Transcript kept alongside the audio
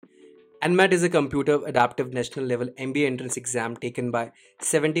NMAT is a computer adaptive national level MBA entrance exam taken by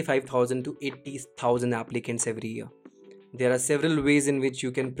 75,000 to 80,000 applicants every year. There are several ways in which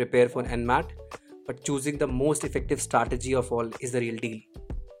you can prepare for NMAT, but choosing the most effective strategy of all is the real deal,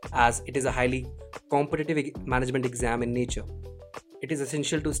 as it is a highly competitive management exam in nature. It is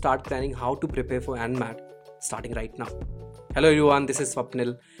essential to start planning how to prepare for NMAT starting right now. Hello everyone, this is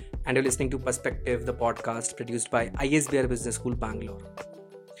Swapnil and you're listening to Perspective, the podcast produced by ISBR Business School, Bangalore.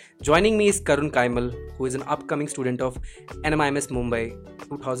 Joining me is Karun Kaimal, who is an upcoming student of NMIMS Mumbai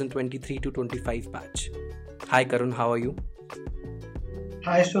 2023 to 25 batch. Hi Karun, how are you?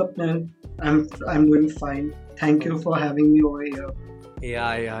 Hi Swapnil, I'm doing fine. Thank you for having me over here.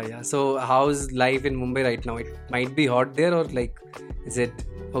 Yeah. So how's life in Mumbai right now? It might be hot there or is it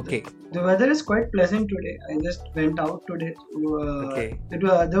okay? The weather is quite pleasant today. I just went out today. Okay.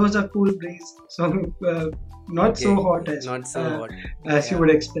 There was a cool breeze, so not so Okay. hot as Not so hot. as you Yeah. would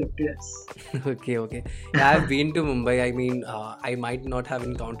expect. Yes. Okay. Yeah, I've been to Mumbai. I mean, I might not have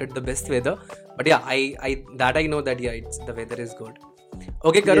encountered the best weather, but yeah, I know that it's the weather is good.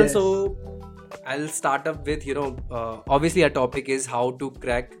 Okay, Karun. Yes. So I'll start up with obviously our topic is how to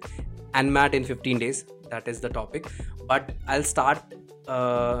crack NMAT in 15 days. That is the topic. But I'll start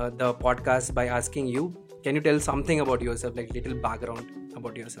the podcast by asking you, can you tell something about yourself, like little background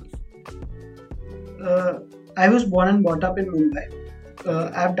about yourself? I was born and brought up in Mumbai.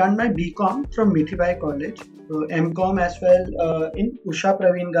 I've done my BCom from Mithibai College, MCom as well in Usha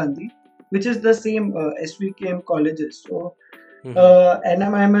Praveen Gandhi, which is the same SVKM colleges. So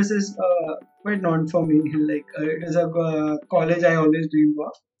NMIMS is quite known for me. It is a college I always dreamed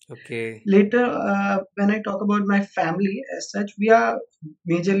of. Okay. Later, when I talk about my family as such, we are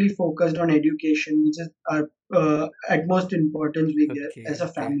majorly focused on education, which is our utmost importance we get as a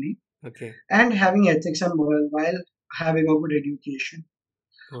Okay. family, Okay. and having ethics and moral while having a good education.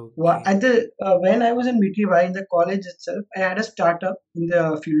 Okay. At the when I was in BTY in the college itself, I had a startup in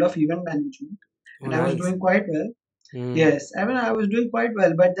the field of event management, Oh, and I was nice. doing quite well. Hmm. Yes, I mean I was doing quite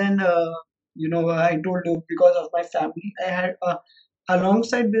well, but then I told you because of my family, I had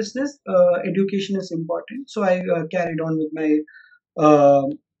alongside business, education is important. So I carried on with my uh,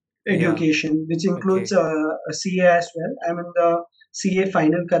 Yeah. education, which includes Okay. a CA as well. I'm in the CA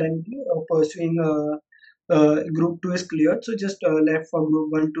final currently, pursuing Group 2 is cleared, so just left for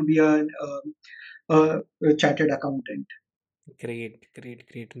Group 1 to be a chartered accountant.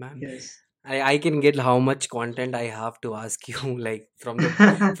 Great, man. Yes. I can get how much content I have to ask you, like from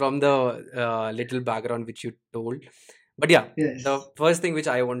the little background which you told. But yeah, the Yes. first thing which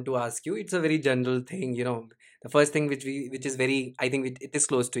I want to ask you, it's a very general thing. The first thing which is very, I think it is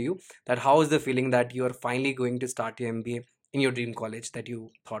close to you, that how is the feeling that you are finally going to start your MBA in your dream college that you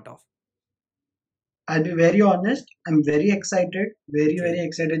thought of? I'll be very honest. I'm very excited, very Okay.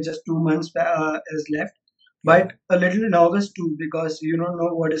 excited. Just 2 months is left, Yeah. but a little nervous too because you don't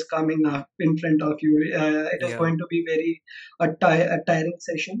know what is coming up in front of you. It is Yeah. going to be very a tiring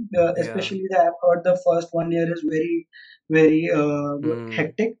session, Yeah. especially that I've heard the first 1 year is very Hmm.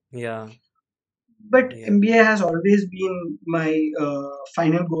 hectic. Yeah. But Yeah. MBA has always been my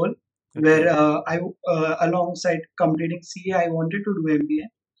final goal. Where Okay. alongside completing CA, I wanted to do MBA.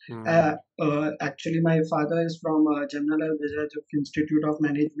 Hmm. Actually, my father is from Jamnalal Vijayajog Institute of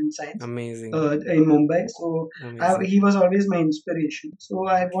Management Science Amazing. in Mumbai. So Amazing. he was always my inspiration. So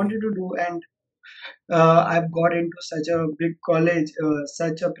I Okay. wanted to do, and I've got into such a big college,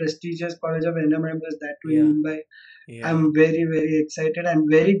 such a prestigious college of NMIMS, that too in Yeah. Mumbai. Yeah. I'm very excited and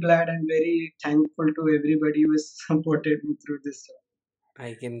very glad and very thankful to everybody who has supported me through this.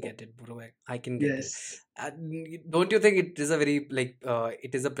 I can get it, bro. I can get it. Yes. Don't you think it is a very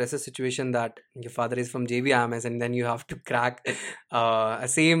it is a pressure situation that your father is from JBMS and then you have to crack a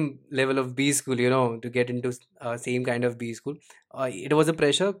same level of B school, to get into same kind of B school. It was a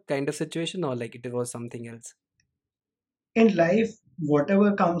pressure kind of situation or like it was something else. In life,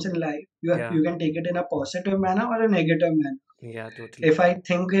 whatever comes in life, Yeah. you can take it in a positive manner or a negative manner. Yeah. Totally. If I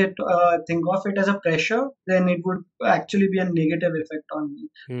think of it as a pressure, then it would actually be a negative effect on me.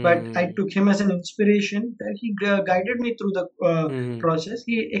 But I Hmm. took him as an inspiration. That he guided me through the Hmm. process.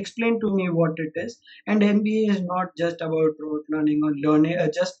 He explained to me what it is, and MBA is not just about rote learning or learning,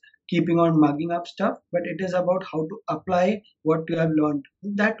 just keeping on mugging up stuff, but it is about how to apply what you have learned.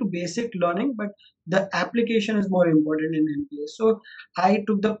 That to basic learning, but the application is more important in MBA. So I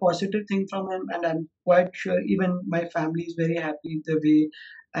took the positive thing from him, and I'm quite sure even my family is very happy the way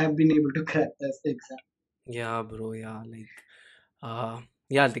I've been able to crack this exam. Yeah, bro. Yeah,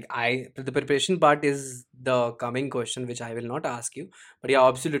 yeah, like the preparation part is the coming question, which I will not ask you. But yeah,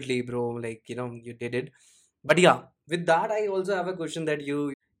 absolutely, bro. You did it. But yeah, with that, I also have a question that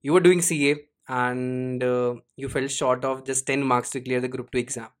You were doing CA and you fell short of just 10 marks to clear the group 2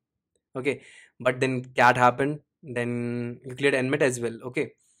 exam. Okay, but then CAT happened, then you cleared NMAT as well.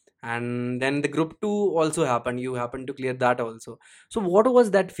 Okay, and then the group 2 also happened, you happened to clear that also. So what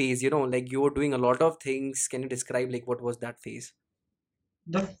was that phase, like you were doing a lot of things? Can you describe like what was that phase?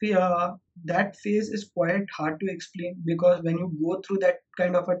 That phase is quite hard to explain, because when you go through that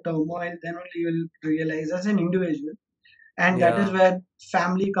kind of a turmoil, then only you will realize as an individual, and that is Yeah. where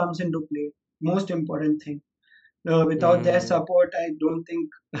family comes into play. Most important thing. Without their Hmm. support, I don't think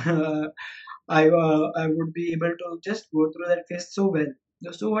I would be able to just go through that phase so well.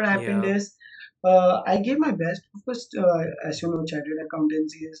 So what happened Yeah. is, I gave my best. Of course, as you know, chartered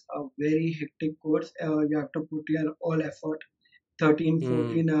accountancy is a very hectic course. You have to put your all effort, 13, Hmm.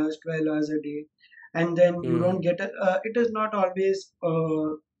 14 hours, 12 hours a day, and then you don't Hmm. get it is not always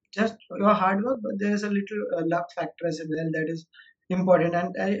just your hard work, but there's a little luck factor as well that is important.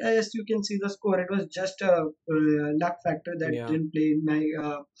 And as you can see the score, it was just a luck factor that Yeah. didn't play in my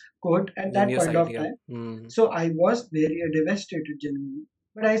court at In that your point side, of yeah. time. Hmm. So I was very devastated genuinely,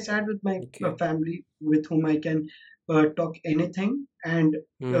 but I sat with my Okay. family, with whom I can talk anything, and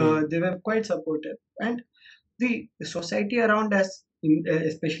Hmm. they were quite supportive. And the society around us,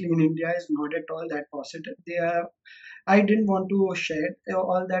 especially in India, is not at all that positive. They are. I didn't want to share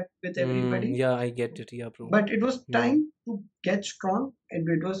all that with Hmm. everybody, Yeah, I get it. Yeah, bro. but it was Hmm. time to get strong, and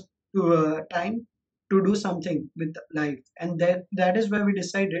it was time to do something with life, and that is where we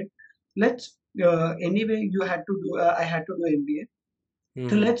decided, let's anyway you had to do. I had to do MBA,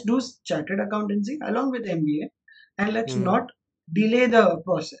 so Hmm. let's do chartered accountancy along with MBA, and let's Hmm. not delay the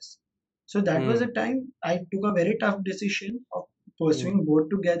process. So that was the Hmm. time I took a very tough decision of Hmm. pursuing both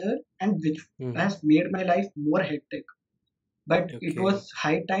together, and which Hmm. has made my life more hectic. But it Okay. was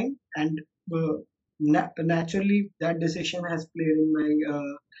high time, and naturally that decision has played in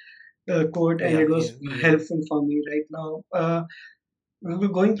my court, and Yeah. it Yeah. was Yeah. helpful for me right now. We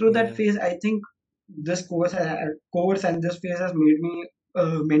were going through that Yeah. phase. I think this course and this phase has made me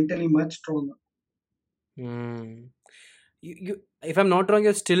mentally much stronger. Hmm. If I'm not wrong,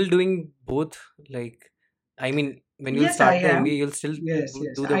 you're still doing both. Like, I mean, when you'll Yes, I start the MBA, am. you'll still Yes,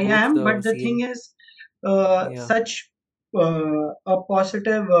 do the I both am. the But the thing CA. is, Yeah. such a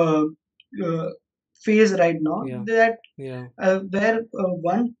positive uh, phase right now, Yeah. that Yeah. where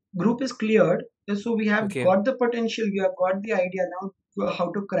one group is cleared, so we have Okay. got the potential, we have got the idea now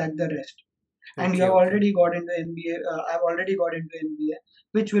how to crack the rest. And you Okay. have Okay. already got into MBA. I've already got into MBA,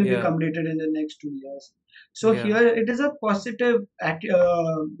 which will be Yeah. completed in the next 2 years. So Yeah. here it is a positive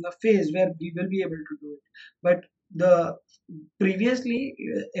phase where we will be able to do it. But the previously,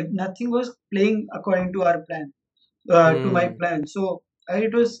 if nothing was playing according to our plan, to my Hmm. plan, so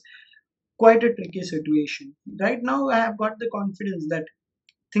it was quite a tricky situation. Right now, I have got the confidence that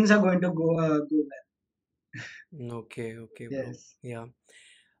things are going to go well. Okay. Okay, bro. Yes. Yeah.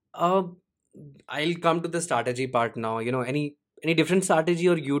 Uh, I'll come to the strategy part now. Any different strategy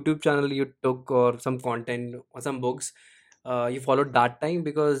or YouTube channel you took, or some content or some books you followed that time,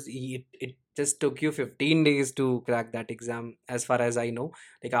 because it just took you 15 days to crack that exam, as far as I know.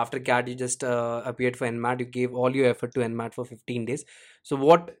 Like after CAT, you just appeared for NMAT. You gave all your effort to NMAT for 15 days. So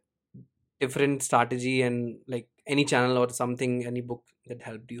what different strategy, and like any channel or something, any book that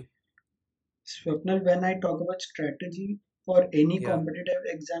helped you? Swapnil, when I talk about strategy for any Yeah. competitive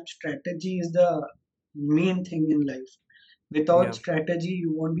exam, strategy is the main thing in life. Without Yeah. strategy,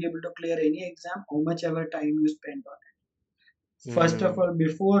 you won't be able to clear any exam, how much ever time you spend on it. First of Hmm. all,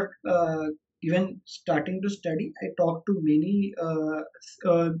 before even starting to study, I talked to many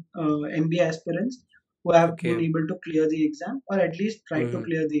MBA aspirants who have been Okay. able to clear the exam, or at least try to Hmm.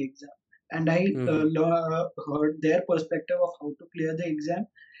 clear the exam. And I Hmm. heard their perspective of how to clear the exam,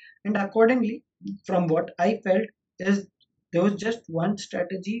 and accordingly, from what I felt, is there was just one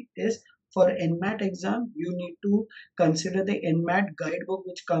strategy is, for NMAT exam, you need to consider the NMAT guidebook,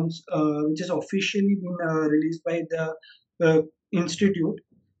 which is officially been released by the institute.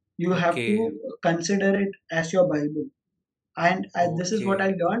 You have Okay. to consider it as your Bible, and this is what Okay.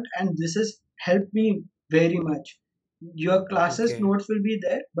 I learned, and this has helped me very much. Your classes Okay. notes will be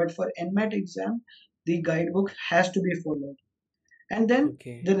there, but for NMAT exam, the guidebook has to be followed. And then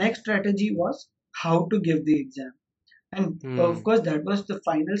Okay. the next strategy was how to give the exam. And of Hmm. course, that was the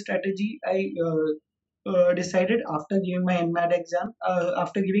final strategy I decided after giving my NMAT exam,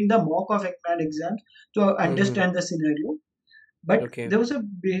 after giving the mock of NMAT exams, to Mm-hmm. understand the scenario. But Okay. there was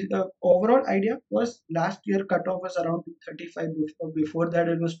overall idea was, last year cutoff was around 235. Before that,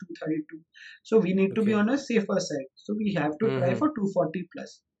 it was 232. So we need to be Okay. on a safer side. So we have to try Mm-hmm. for 240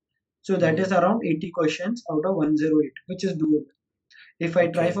 plus. So that is Mm-hmm. around 80 questions out of 108, which is doable. If I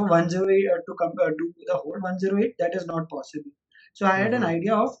try Okay. for 108 to do the whole 108, that is not possible. So I had an Mm-hmm.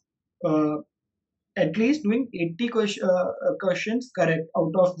 idea of uh, at least doing 80 questions correct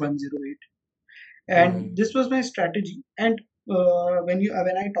out of 108, and Mm-hmm. this was my strategy. And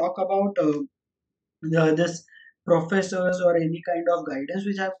when I talk about this professors or any kind of guidance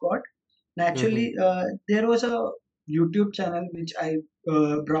which I've got, Mm-hmm. naturally there was a YouTube channel which I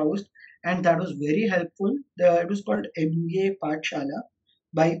browsed, and that was very helpful. It was called MBA Pathshala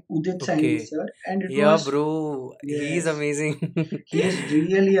by Udit Saini Okay. sir, and it Yeah, was, bro. He's yes, amazing. he is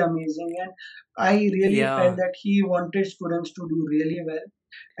really amazing, and I really felt Yeah. that he wanted students to do really well.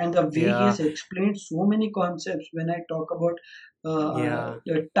 And the way he Yeah. has explained so many concepts, when I talk about Yeah.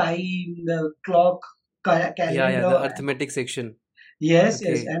 the time, the clock, Yeah. Yeah. The calendar, arithmetic section. yes,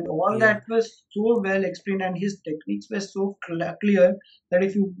 yes, Okay. and all Yeah. that was so well explained, and his techniques were so clear that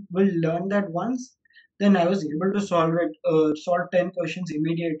if you will learn that once, then I was able to solve 10 questions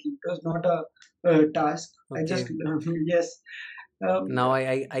immediately. It was not a task. I just, Okay. yes, um, Now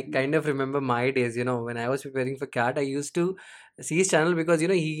I kind of remember my days, when I was preparing for CAT, I used to see his channel because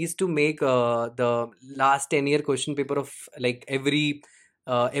he used to make the last 10-year question paper of like every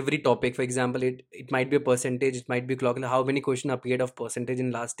topic. For example, it might be a percentage, it might be clock, like how many question appeared of percentage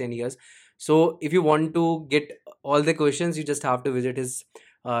in last 10 years. So if you want to get all the questions, you just have to visit his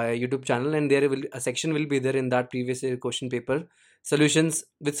YouTube channel, and there will a section will be there in that previous year question paper. Solutions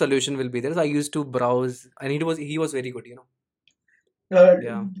with solution will be there. So I used to browse, and he was very good. uh,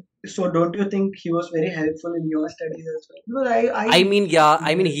 Yeah. so don't you think he was very helpful in your studies as well? Because I mean, yeah,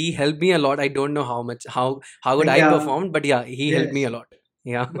 I mean, yes, he helped me a lot. I don't know how much, how good I yeah, performed, but yeah, he helped me a yes. lot.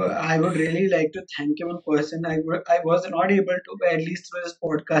 Yeah. But I would really like to thank him in person. I was not able to, but at least through this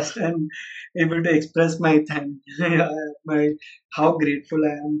podcast, and able to express my thank, my how grateful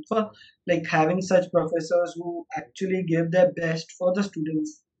I am for like having such professors who actually give their best for the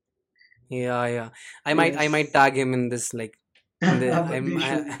students. Yeah, yeah. I might Yes, tag him in this, like, in the, we I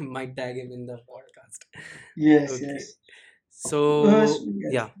should. might tag him in the podcast. Yes, Okay. yes. So, Yes,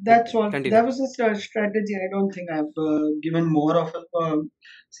 yeah, that's all. continue. That was a strategy. I don't think I've given more of a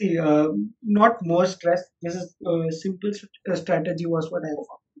see, not more stress. This is simple strategy was what I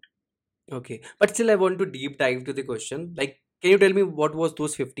found. Okay. But still, I want to deep dive to the question. Like, can you tell me what was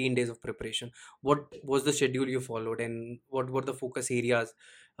those 15 days of preparation? What was the schedule you followed, and what were the focus areas,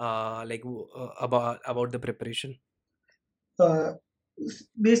 like, about the preparation? Uh,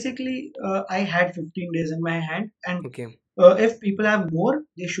 Basically, I had 15 days in my hand, and Okay. if people have more,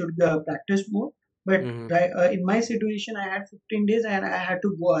 they should practice more. But Mm-hmm. right, in my situation, I had 15 days, and I had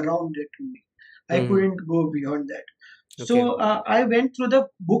to go around it only. I Mm-hmm. couldn't go beyond that. Okay. So I went through the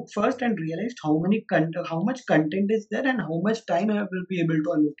book first and realized how much content is there and how much time I will be able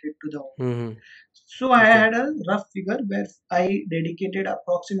to allocate to the. Mm-hmm. So I Okay. had a rough figure where I dedicated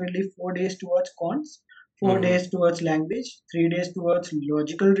approximately 4 days towards cons, four Mm-hmm. days towards language, 3 days towards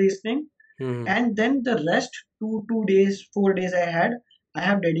logical reasoning, Mm-hmm. and then the rest 2 days, 4 days I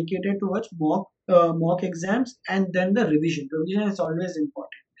have dedicated towards mock exams, and then the revision. Revision is always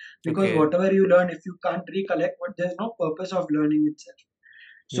important because Okay. whatever you learn, if you can't recollect, what there's no purpose of learning itself.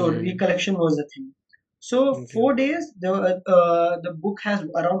 So Mm. recollection was the thing. So Okay. 4 days, the book has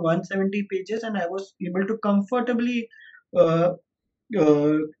around 170 pages, and I was able to comfortably uh,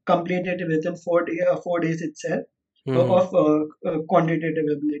 uh, complete it within 4 days itself Mm-hmm. of quantitative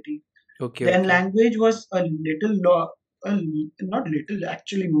ability. Okay. Then Okay. language was a little not little,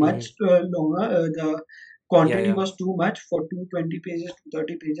 actually Mm-hmm. much longer. The Yeah. quantity Yeah. was too much for 220 pages,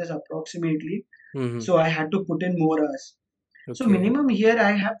 230 pages approximately. Mm-hmm. So I had to put in more hours. So Okay. minimum here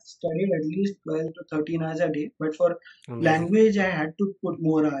I have studied at least 12 to 13 hours a day, but for Amazing. language I had to put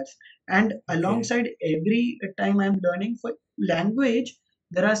more hours. And Okay. alongside every time I'm learning for language,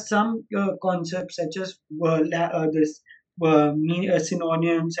 there are some concepts such as this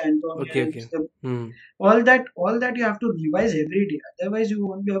synonyms, Okay. antonyms, Okay. Mm. all that you have to revise every day. Otherwise, you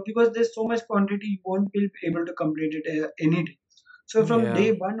won't be, because there's so much quantity, you won't be able to complete it any day. So from Yeah.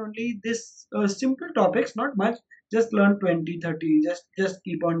 day one only, this simple topics, not much, just learn 20, 30. Just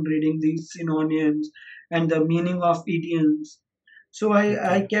keep on reading these synonyms and the meaning of idioms. So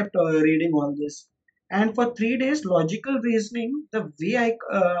I Okay. kept reading all this. And for 3 days, logical reasoning, the way I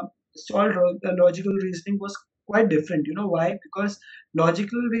solved logical reasoning was quite different. You know why? Because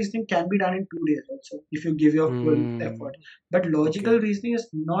logical reasoning can be done in 2 days also if you give your full Mm. effort. But Okay. logical reasoning is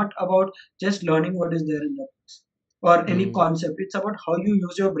not about just learning what is there in the books or any Mm. concept. It's about how you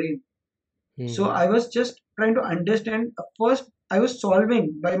use your brain. So Mm. I was just trying to understand. First, I was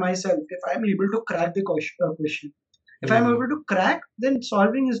solving by myself. If I'm able to crack the question, if I'm Mm. able to crack, then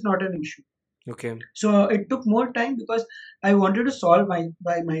solving is not an issue. Okay. So it took more time because I wanted to solve my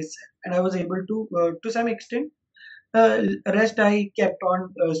by myself, and I was able to some extent. Rest I kept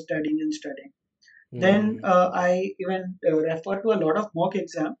on studying and studying. Then Hmm. I even referred to a lot of mock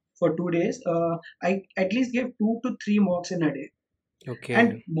exam for 2 days. I at least gave 2 to 3 mocks in a day. And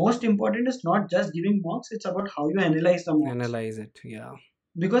Okay. most important is not just giving mocks; it's about how you analyze the mocks, Analyze it. Yeah.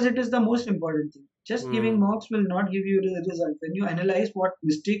 because it is the most important thing. Just giving Hmm. mocks will not give you the result. When you analyze what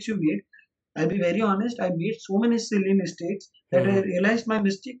mistakes you made, I'll be very honest. I made so many silly mistakes that I Hmm. realized my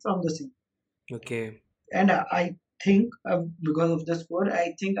mistake from the same. Okay. And I think because of the score, I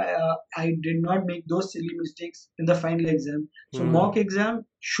think I did not make those silly mistakes in the final exam. So Hmm. mock exam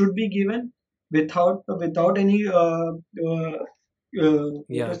should be given without any what to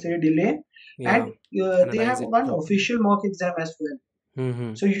Yeah. say delay, and Yeah. they have Analyze it one properly. official mock exam as well.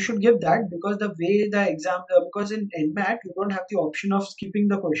 Hmm. So you should give that, because the way the exam, because in NMAT you don't have the option of skipping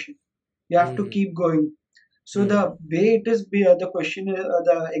the question. You have to Hmm. keep going. So Hmm. the way it is, the question,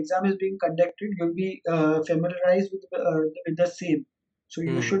 the exam is being conducted, you'll be familiarized with the same. So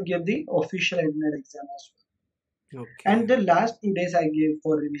you Hmm. should give the official NMAT exam as well. Okay. And the last 2 days I gave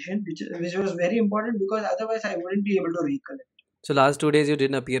for revision, which was very important, because otherwise I wouldn't be able to recollect. So last 2 days you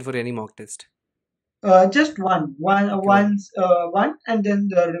didn't appear for any mock test. Just Okay. One. one, and then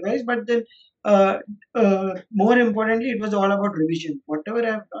the revise. But then, more importantly, it was all about revision. Whatever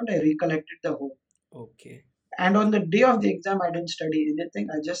I have done, I recollected the whole. Okay. And on the day of the exam, I didn't study anything.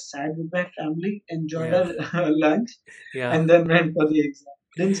 I just sat with my family, enjoyed Yeah. a lunch, Yeah. and then went for the exam.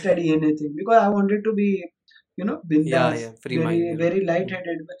 Didn't study anything because I wanted to be, Yeah. bindas, Yeah. Free mind. very, You know. very Hmm.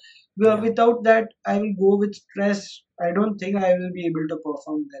 light-headed. Yeah. Without that, I will go with stress. I don't think I will be able to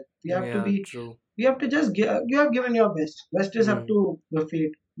perform well. Yeah. True. We have to just give, you have given your best. Rest is up Hmm. to the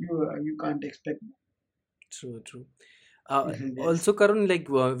fate. You can't expect True. True. more. Yes. Also, Karun, like,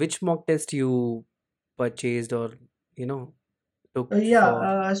 which mock test you purchased or you know took Yeah.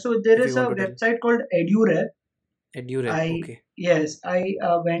 for, So there if you is a want to tell? website called EduRev. EduRep. I Okay. Yes, I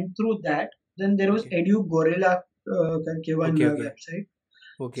went through that. Then there was Okay. Edu Gorilla, करके one Okay. Okay. website.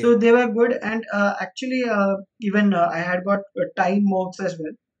 So Okay. they were good, and actually, even I had got time mocks as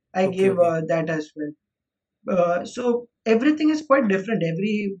well. I Okay. gave Okay. that as well. So everything is quite different.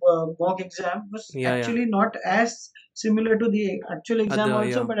 Every mock exam was Yeah. Yeah. actually not as similar to the actual exam Other.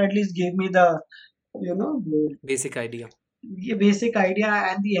 also, Yeah. but at least gave me the Basic idea. basic idea,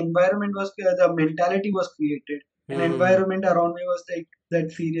 and the environment was the mentality was created. An Hmm. environment around me was like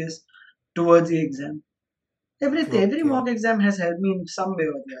that serious towards the exam. Every Okay. mock exam has helped me in some way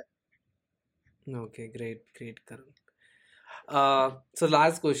or the other. Okay. Great. Great, Karun. So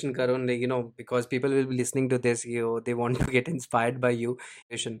last question, Karun, like, because people will be listening to this, they want to get inspired by you.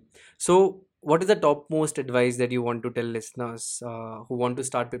 So, what is the topmost advice that you want to tell listeners who want to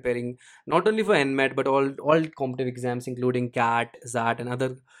start preparing not only for NMAT but all competitive exams, including CAT, ZAT, and other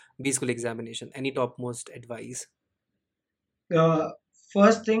B school examination? Any topmost advice? Uh,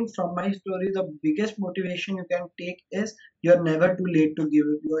 First thing from my story, the biggest motivation you can take is you're never too late to give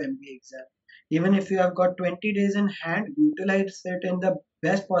your MBA exam. Even if you have got 20 days in hand, utilize it in the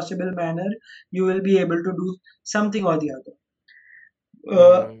best possible manner. You will be able to do something or the other.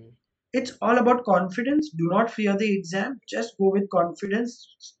 Hmm. It's all about confidence. Do not fear the exam. Just go with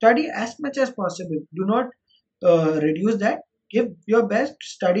confidence. Study as much as possible. Do not reduce that. Give your best.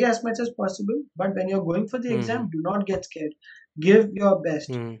 Study as much as possible. But when you're going for the Hmm. exam, do not get scared. Give your best.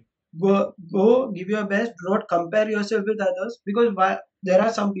 Hmm. Go give your best. Do not compare yourself with others, because there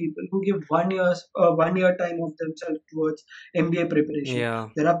are some people who give 1 year time of themselves towards MBA preparation. Yeah.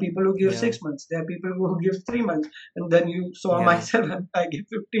 There are people who give Yeah. 6 months. There are people who give 3 months, and then you saw Yeah. myself, and I give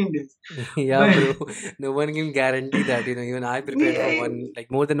 15 days. Yeah, But bro. No one can guarantee that. Even I prepared for yeah, one, like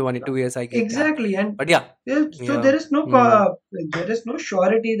more than 1 2 years. I gave CAT, exactly, and but yeah, so yeah. Hmm. there is no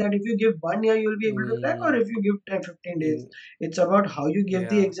surety that if you give 1 year you'll be able to crack, or Mm, if you give 10 15 days. mm, It's about how you give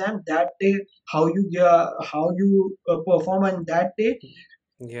the yeah, exam that day, how you perform on that day.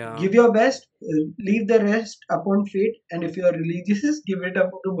 yeah. Give your best, leave the rest upon fate, and if you are religious, give it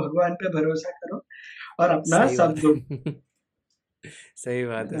up to भगवान पे भरोसा करो और अपना सही सब बात दो. है. सही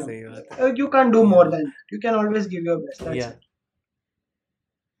बात है, सही बात है. You can't do more Yeah, than that. You can always give your best. That's yeah, it.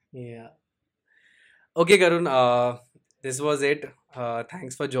 yeah. Okay, Karun. This was it.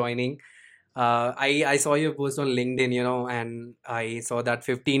 Thanks for joining. I saw your post on LinkedIn, and I saw that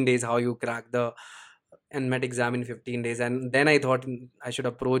 15 days how you cracked the NMAT exam in 15 days, and then I thought I should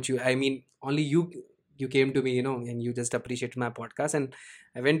approach you. I mean, only you came to me, and you just appreciated my podcast, and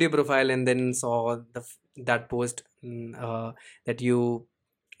I went to your profile and then saw that post, that you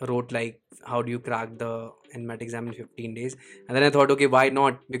wrote like how do you crack the NMAT exam in 15 days, and then I thought, okay, why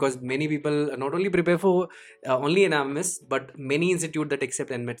not? Because many people not only prepare for only NMS, but many institute that accept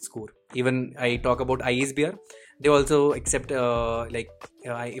NMAT score. Even I talk about ISBR, they also accept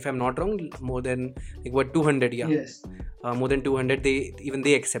if I'm not wrong, more than like what 200, yeah, Yes. more than 200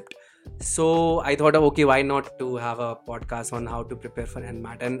 they accept. So I thought, okay, why not to have a podcast on how to prepare for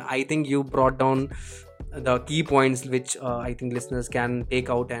NMAT? And I think you brought down the key points which I think listeners can take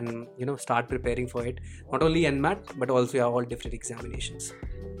out and start preparing for it. Not only NMAT but also all different examinations.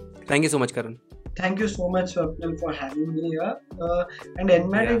 Thank you so much, Karan. Thank you so much, Swapnil, for having me here. And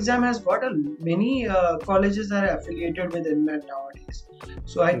NMAT Yeah, exam has got many colleges are affiliated with NMAT nowadays.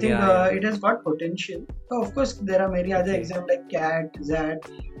 So I think yeah, yeah. it has got potential. So of course, there are many other Okay. exams like CAT, ZAT.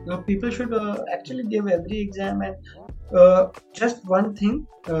 People should actually give every exam. And just one thing,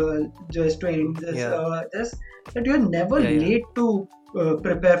 just to end this, Yeah, just that you're never yeah, yeah. late to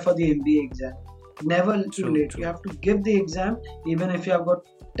prepare for the MBA exam. Never too True, late. You true. have to give the exam even if you have got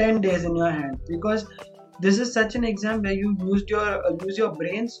 10 days in your hand, because this is such an exam where you use your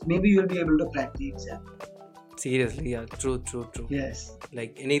brains. Maybe you'll be able to crack the exam. Seriously, yeah. True, true, true. Yes.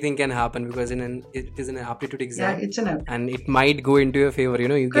 Like anything can happen because it is an aptitude Yeah, exam, it's an app. and it might go into your favor.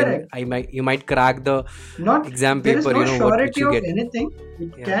 Correct. You might crack the Not exam There is paper. no What which surety you of get. anything.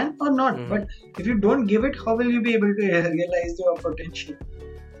 It Yeah. can or not. Hmm. But if you don't give it, how will you be able to realize your potential?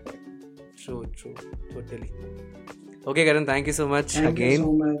 True, true. Totally. Okay, Karan, thank you so much Thank you so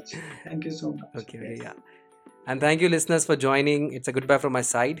again. much. Thank you so much. Okay, Yes. okay, yeah. And thank you, listeners, for joining. It's a goodbye from my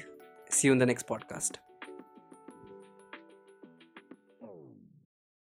side. See you in the next podcast.